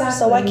looking for.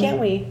 So why can't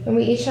we? And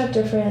we each have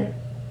different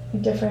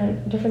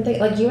things.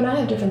 Like, you and I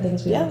have different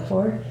things we look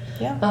for.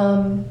 Yeah.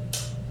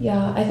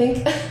 Yeah, I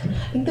think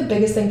the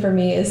biggest thing for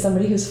me is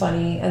somebody who's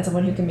funny and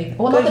someone who can make,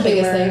 well, not the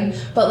biggest thing,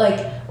 but,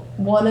 like,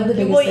 one of the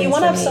biggest things. Well, you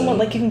want to have someone,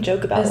 like, you can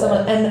joke about it.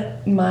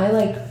 And my,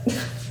 like,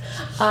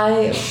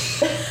 I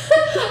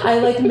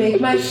like,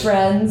 make my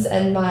friends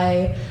and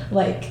my,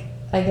 like,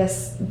 I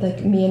guess,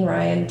 like, me and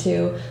Ryan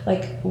too,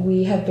 like,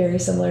 we have very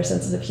similar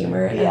senses of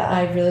humor, and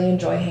I really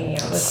enjoy hanging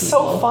out with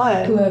people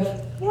who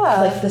have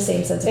like the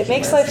same sense of humor. It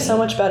makes life so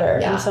much better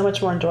and so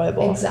much more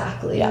enjoyable.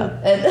 Exactly. Yeah.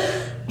 And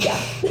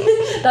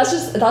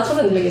that's one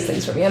of the biggest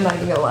things for me. I'm not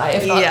even gonna lie.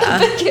 If not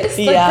the biggest,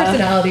 like,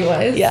 personality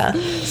wise. Yeah.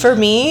 For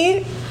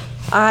me,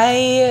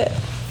 I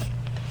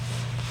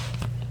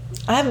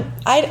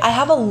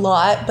have a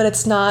lot, but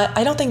it's not,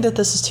 I don't think that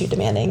this is too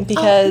demanding,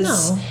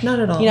 because no, not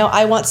at all. You know,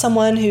 I want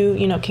someone who,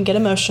 you know, can get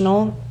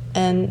emotional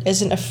and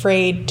isn't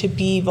afraid to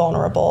be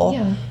vulnerable.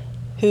 Yeah.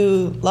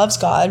 Who loves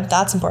God,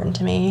 that's important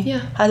to me. Yeah.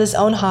 Has his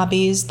own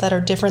hobbies that are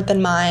different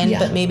than mine,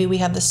 but maybe we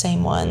have the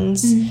same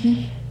ones.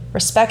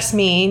 Respects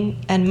me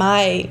and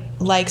my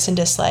likes and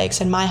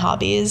dislikes and my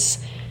hobbies.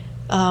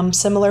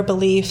 Similar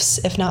beliefs,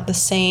 if not the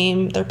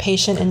same. They're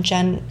patient and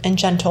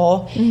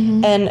gentle,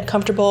 and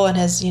comfortable in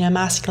his, you know,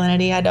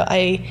 masculinity.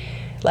 I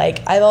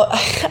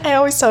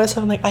always tell myself,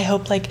 I'm like, I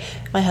hope, like,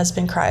 my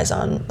husband cries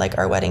on, like,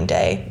 our wedding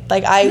day.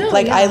 Like,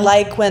 I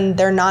like when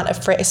they're not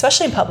afraid,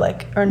 especially in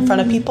public or in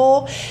front of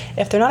people,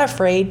 if they're not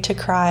afraid to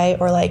cry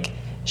or, like,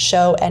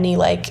 show any,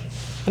 like,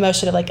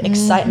 emotion of, like,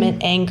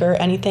 excitement, anger,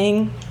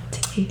 anything.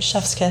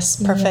 Chef's kiss.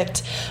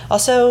 Perfect.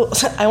 Also,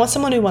 I want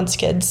someone who wants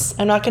kids.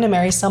 I'm not going to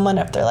marry someone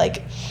if they're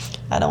like,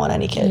 I don't want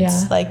any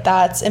kids. Like,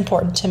 that's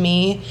important to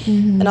me.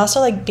 And also,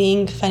 like,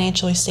 being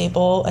financially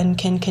stable and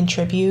can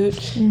contribute,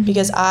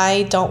 because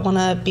I don't want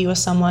to be with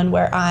someone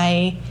where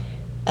I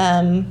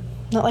am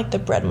not, like, the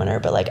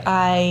breadwinner, but, like,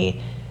 I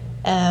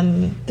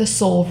am the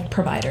sole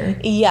provider.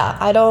 Yeah.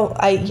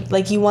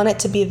 You want it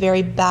to be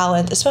very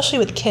balanced, especially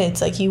with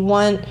kids. Like, you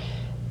want,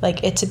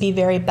 like, it to be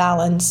very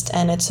balanced,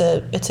 and it's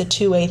a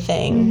two-way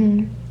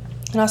thing.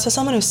 And also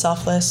someone who's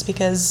selfless,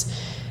 because,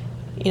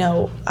 you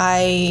know,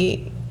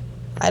 I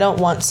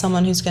don't want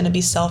someone who's going to be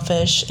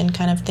selfish and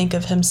kind of think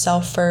of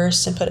himself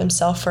first and put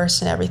himself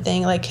first in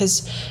everything. Like,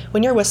 because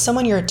when you're with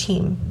someone, you're a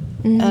team,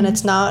 and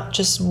it's not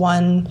just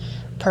one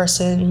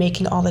person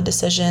making all the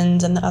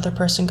decisions and the other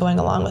person going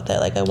along with it.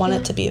 Like, I want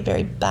it to be a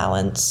very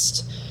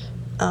balanced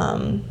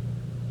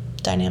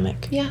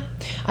dynamic. Yeah,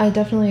 I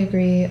definitely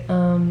agree.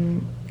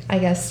 I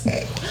guess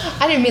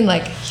I didn't mean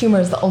like humor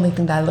is the only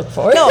thing that I look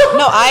for. No,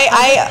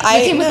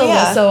 I came with no, a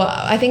yeah. list. So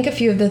I think a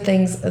few of the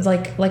things,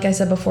 like I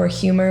said before,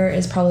 humor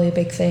is probably a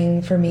big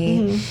thing for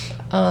me.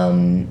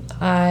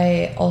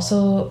 I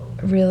also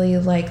really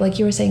like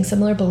you were saying,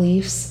 similar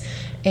beliefs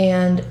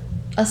and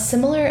a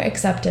similar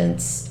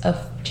acceptance of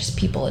just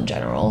people in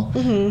general.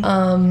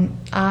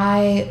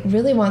 I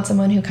really want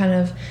someone who kind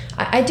of,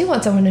 I do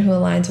want someone who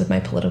aligns with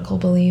my political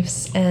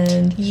beliefs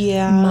and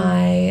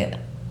my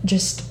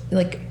just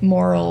like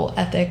moral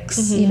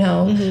ethics, you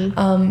know.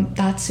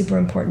 That's super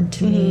important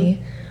to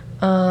me.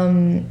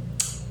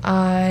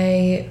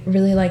 I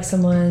really like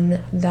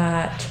someone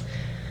that,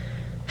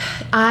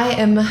 I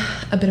am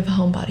a bit of a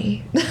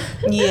homebody.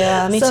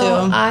 Yeah, me so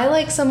too. I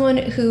like someone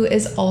who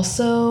is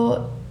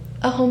also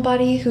a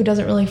homebody, who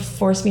doesn't really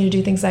force me to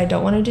do things that I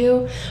don't want to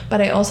do,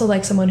 but I also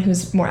like someone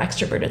who's more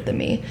extroverted than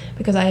me,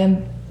 because I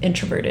am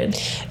introverted.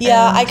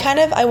 Yeah,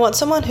 I want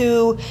someone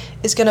who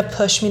is going to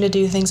push me to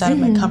do things out of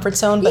my comfort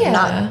zone, but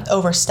not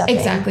overstepping.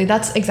 Exactly.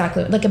 That's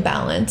exactly like a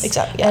balance.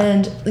 Exactly. Yeah.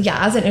 And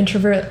yeah, as an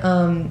introvert,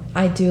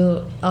 I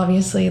do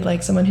obviously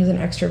like someone who's an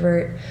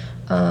extrovert.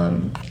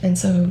 And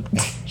so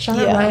shout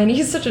out Ryan,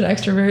 he's such an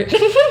extrovert.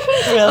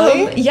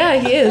 Really? Yeah,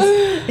 he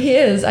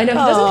is. I know he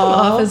doesn't come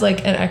off as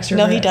like an extrovert.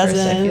 No, he doesn't.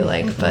 First, I feel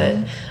like, but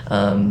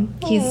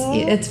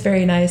it's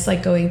very nice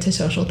like going to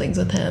social things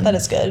with him. That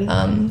is good.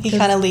 He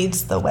kind of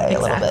leads the way a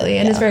little bit.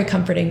 And it's very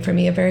comforting for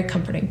me, a very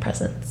comforting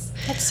presence.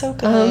 That's so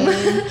good.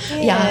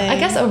 Yeah, I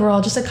guess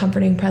overall just a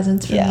comforting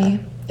presence for me.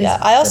 Yeah,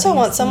 I also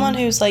want someone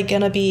who's like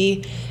gonna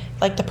be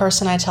like the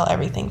person I tell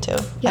everything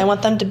to. I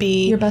want them to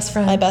be your best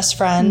friend. My best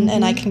friend,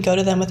 and I can go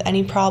to them with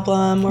any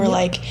problem or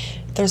like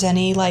if there's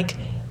any like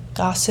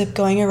gossip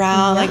going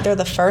around, like they're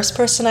the first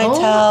person I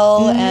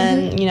tell,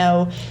 and you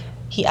know,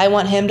 I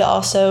want him to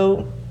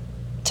also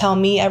tell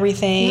me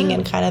everything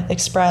and kind of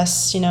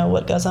express, you know,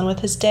 what goes on with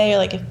his day, or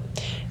like if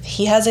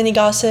he has any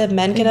gossip,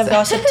 men can have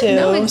gossip too.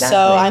 No, exactly.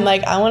 So I'm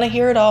like, I want to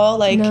hear it all.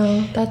 Like,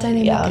 no, that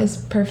dynamic is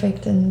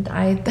perfect, and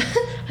I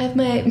have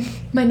my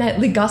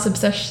nightly gossip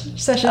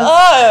sessions with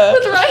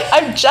Ryan.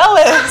 I'm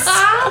jealous.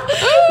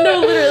 No,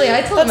 literally,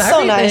 I tell him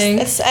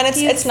everything. So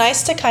nice. It's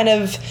nice to kind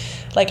of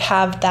like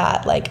have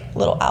that like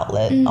little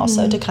outlet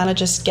also to kind of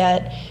just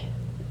get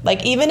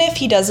like, even if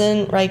he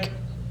doesn't like.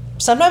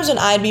 Sometimes when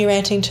I'd be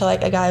ranting to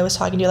like a guy I was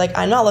talking to, like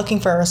I'm not looking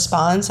for a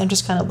response. I'm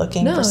just kind of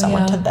looking for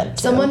someone to vent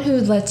to. Someone who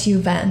lets you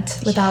vent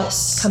without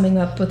coming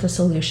up with a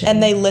solution.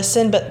 And they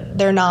listen, but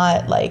they're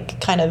not like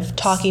kind of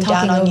talking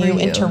down on you,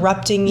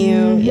 interrupting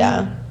you.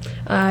 Yeah.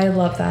 I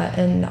love that,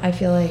 and I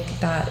feel like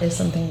that is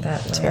something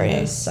that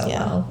Ryan does so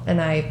well,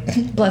 and I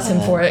bless him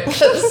for it.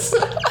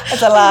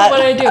 It's a lot.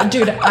 What I do,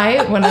 dude,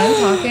 when I'm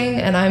talking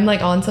and I'm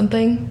like on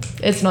something,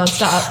 it's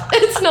nonstop.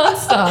 It's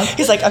nonstop.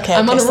 He's like, okay,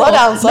 I'm on a slow roll.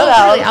 down.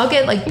 Really, I'll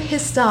get like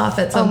pissed off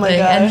at something,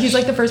 and he's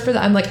like the first person.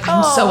 I'm like,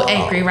 I'm so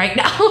angry right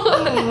now.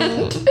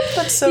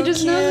 That's so cute. He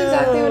just knows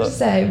exactly what to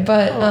say.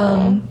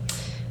 But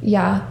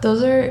yeah,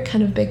 those are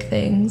kind of big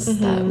things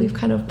that we've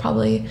kind of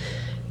probably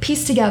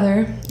pieced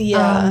together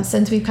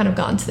since we've kind of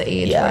gotten to the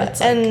age where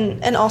it's like,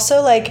 and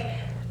also like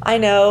I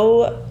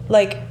know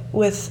like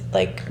with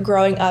like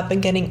growing up and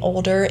getting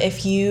older,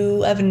 if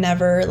you have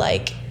never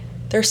like,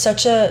 there's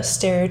such a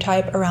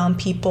stereotype around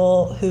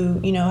people who,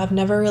 you know, have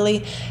never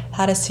really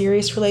had a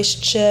serious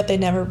relationship, they've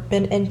never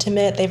been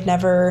intimate, they've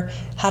never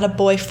had a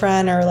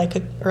boyfriend or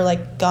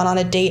like gone on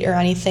a date or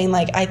anything,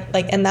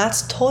 and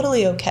that's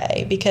totally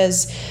okay,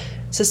 because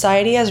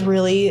society has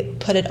really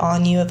put it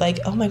on you of like,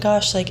 oh my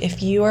gosh, like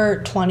if you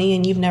are 20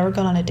 and you've never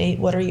gone on a date,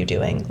 what are you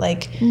doing?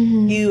 Like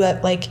you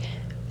like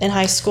in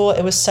high school,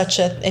 it was such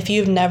a, if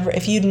you'd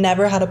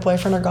never had a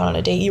boyfriend or gone on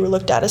a date, you were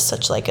looked at as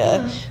such like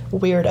a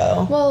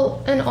weirdo.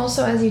 Well, and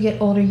also as you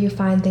get older, you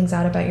find things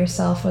out about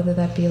yourself, whether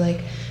that be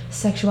like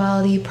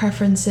sexuality,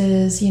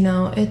 preferences, you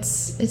know,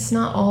 it's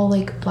not all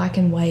like black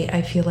and white.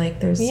 I feel like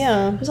there's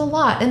a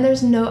lot, and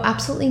there's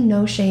absolutely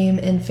no shame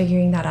in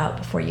figuring that out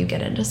before you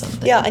get into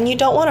something. Yeah, and you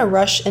don't want to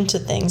rush into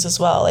things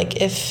as well.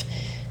 Like if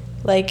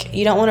like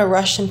you don't want to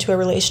rush into a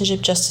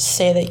relationship just to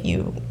say that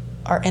you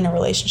are in a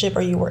relationship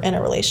or you were in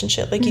a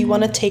relationship. Like you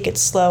want to take it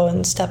slow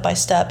and step by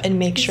step and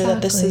make sure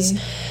that this is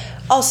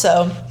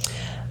also,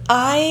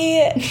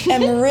 I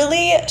am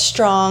really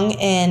strong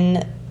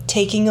in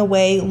taking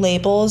away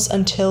labels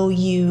until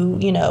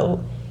you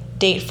know,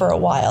 date for a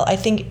while. I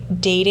think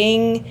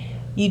dating,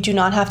 you do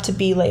not have to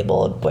be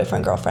labeled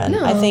boyfriend, girlfriend.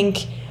 No. I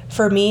think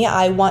for me,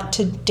 I want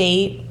to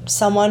date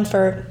someone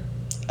for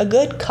a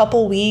good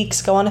couple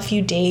weeks, go on a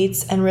few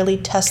dates, and really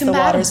test the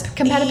waters.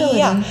 Compatibility.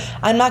 Yeah.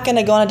 I'm not going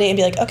to go on a date and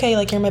be like, okay,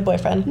 like, you're my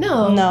boyfriend.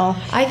 No.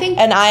 I think...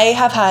 And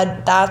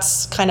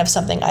that's kind of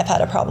something I've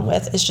had a problem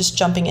with, is just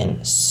jumping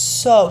in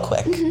so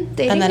quick. And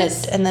then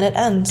it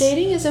ends.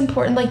 Dating is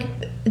important. Like,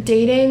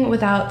 dating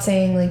without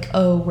saying, like,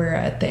 oh, we're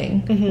a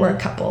thing. We're a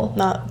couple.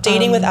 Not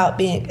dating without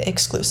being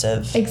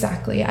exclusive.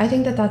 Exactly. I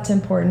think that's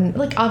important.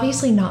 Like,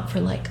 obviously not for,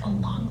 like, a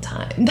long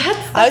time. That's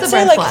I would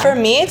say, like, for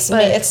me, I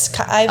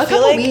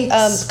feel like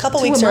a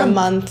couple weeks or a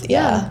month.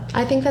 Yeah.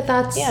 I think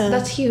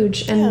that's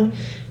huge. And,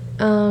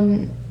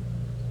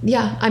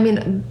 I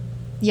mean,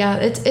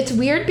 it's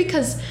weird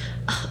because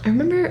I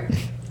remember...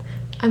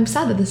 I'm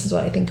sad that this is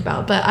what I think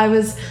about, but I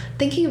was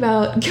thinking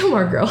about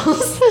Gilmore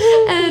Girls,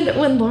 and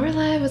when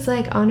Lorelai was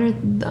like on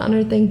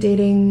her thing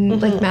dating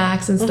like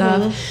Max and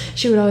stuff,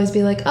 she would always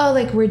be like, "Oh,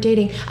 like, we're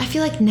dating." I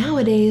feel like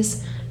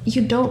nowadays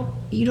you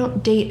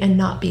don't date and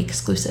not be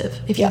exclusive.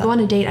 If you go on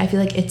a date, I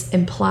feel like it's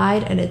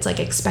implied and it's like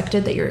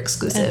expected that you're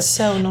exclusive. It's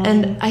so annoying.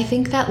 And I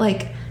think that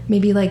like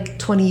maybe like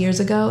 20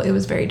 years ago it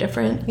was very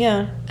different.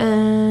 Yeah.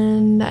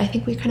 And I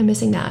think we're kind of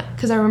missing that,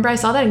 because I remember I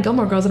saw that in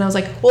Gilmore Girls and I was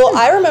like, well,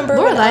 I remember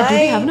Lorelai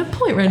really having a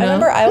point right now. I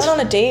remember I went on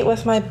a date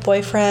with my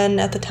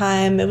boyfriend at the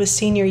time. It was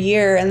senior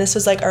year, and this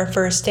was like our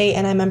first date,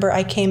 and I remember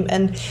I came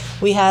and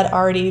we had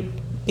already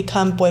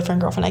become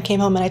boyfriend girlfriend. I came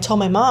home and I told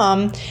my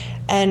mom,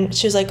 and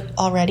she was like,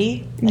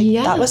 already? Like,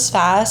 that was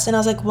fast. And I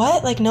was like,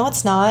 what? Like, no,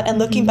 it's not. And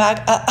looking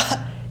back,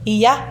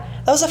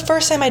 that was the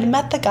first time I'd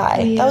met the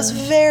guy. That was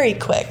very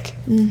quick.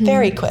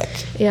 Very quick.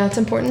 Yeah, it's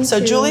important. So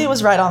Julie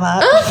was right on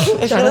that.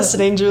 If you're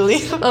listening,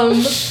 Julie.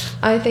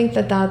 I think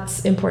that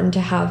that's important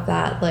to have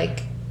that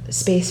like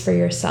space for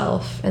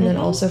yourself, and then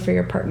also for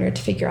your partner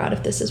to figure out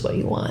if this is what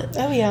you want.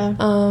 Oh yeah.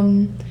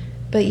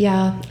 But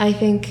yeah, I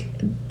think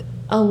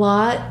a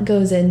lot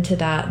goes into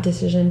that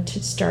decision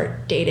to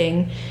start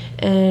dating,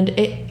 and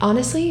it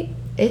honestly,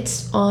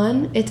 it's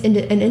an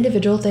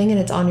individual thing, and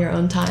it's on your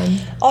own time.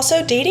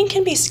 Also, dating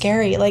can be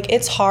scary. Like,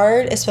 it's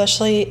hard,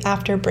 especially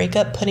after a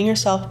breakup, putting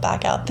yourself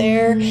back out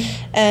there.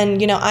 And,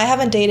 you know, I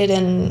haven't dated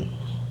in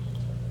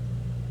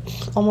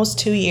almost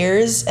 2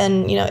 years,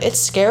 and, you know, it's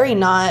scary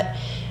not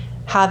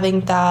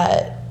having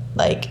that,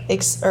 like,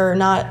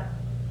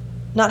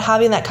 not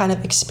having that kind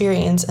of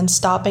experience and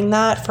stopping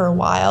that for a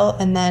while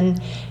and then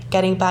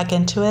getting back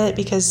into it,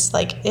 because,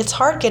 like, it's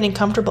hard getting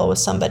comfortable with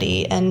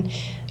somebody and,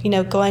 you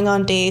know, going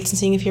on dates and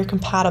seeing if you're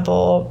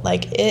compatible.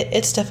 Like,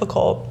 it's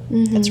difficult.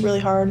 It's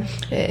really hard.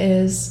 It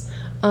is.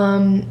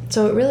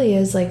 So it really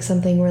is like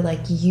something where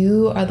like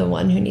you are the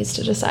one who needs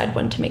to decide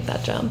when to make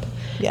that jump.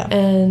 Yeah.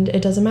 And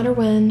it doesn't matter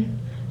when.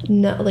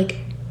 No, like,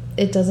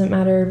 it doesn't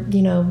matter,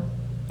 you know,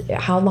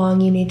 how long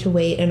you need to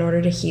wait in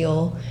order to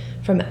heal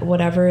from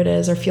whatever it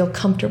is, or feel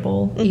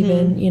comfortable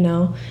even, you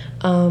know.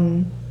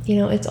 You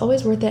know, it's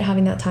always worth it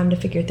having that time to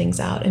figure things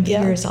out and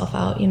figure yourself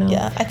out, you know.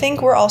 Yeah. I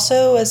think we're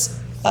also, us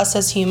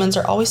as humans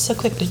are always so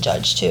quick to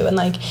judge too. And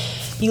like,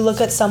 you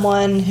look at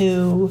someone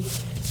who,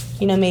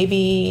 you know,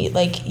 maybe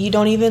like we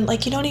don't even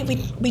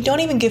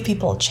give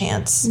people a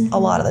chance a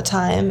lot of the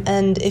time.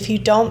 And if you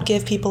don't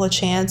give people a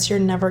chance, you're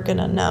never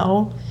gonna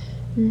know.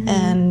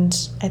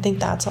 And I think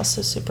that's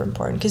also super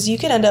important, because you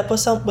could end up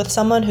with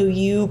someone who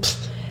you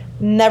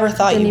never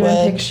thought you would. Didn't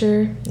even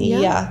picture.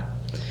 Yeah.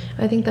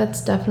 I think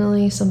that's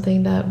definitely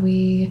something that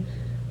we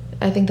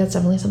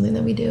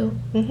do.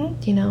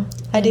 You know,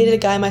 I dated a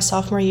guy my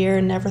sophomore year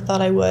and never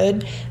thought I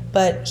would,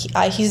 but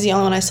he's the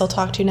only one I still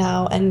talk to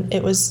now, and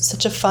it was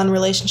such a fun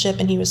relationship,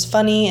 and he was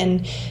funny,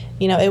 and,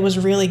 you know, it was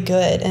really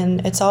good.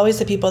 And it's always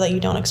the people that you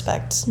don't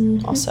expect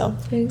also.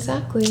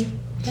 Exactly.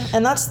 Yeah.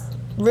 And that's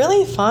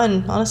really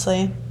fun,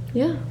 honestly.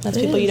 Yeah. That's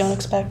people you don't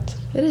expect.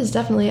 It is,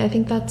 definitely. I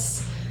think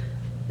that's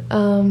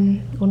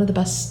one of the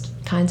best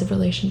kinds of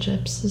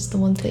relationships, is the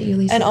ones that you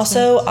least expect.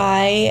 Also,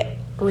 I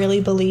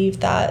really believe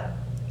that,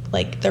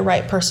 like, the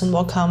right person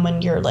will come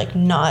when you're like it's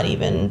not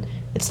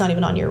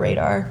even on your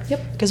radar.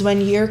 Yep. Because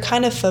when you're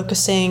kind of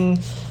focusing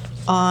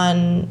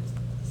on,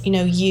 you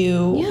know,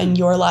 you and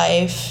your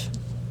life,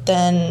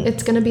 then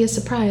it's gonna be a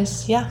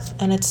surprise. Yeah.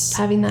 And it's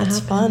having that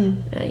happen.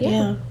 Fun.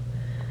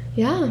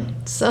 Yeah.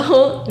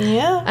 So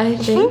I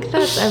think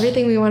that's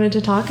everything we wanted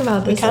to talk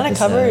about this episode. We kind of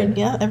covered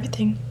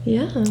everything.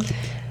 Yeah.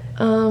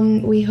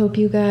 We hope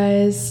you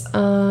guys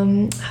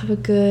have a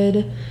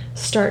good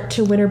start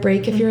to winter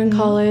break if you're in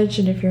college,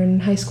 and if you're in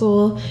high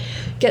school,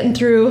 getting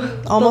through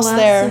almost the last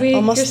there week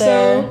almost or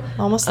there so.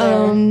 Almost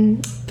there.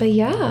 But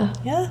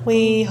yeah,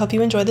 we hope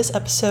you enjoyed this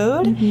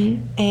episode,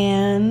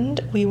 and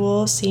we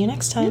will see you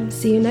next time.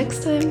 See you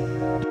next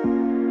time.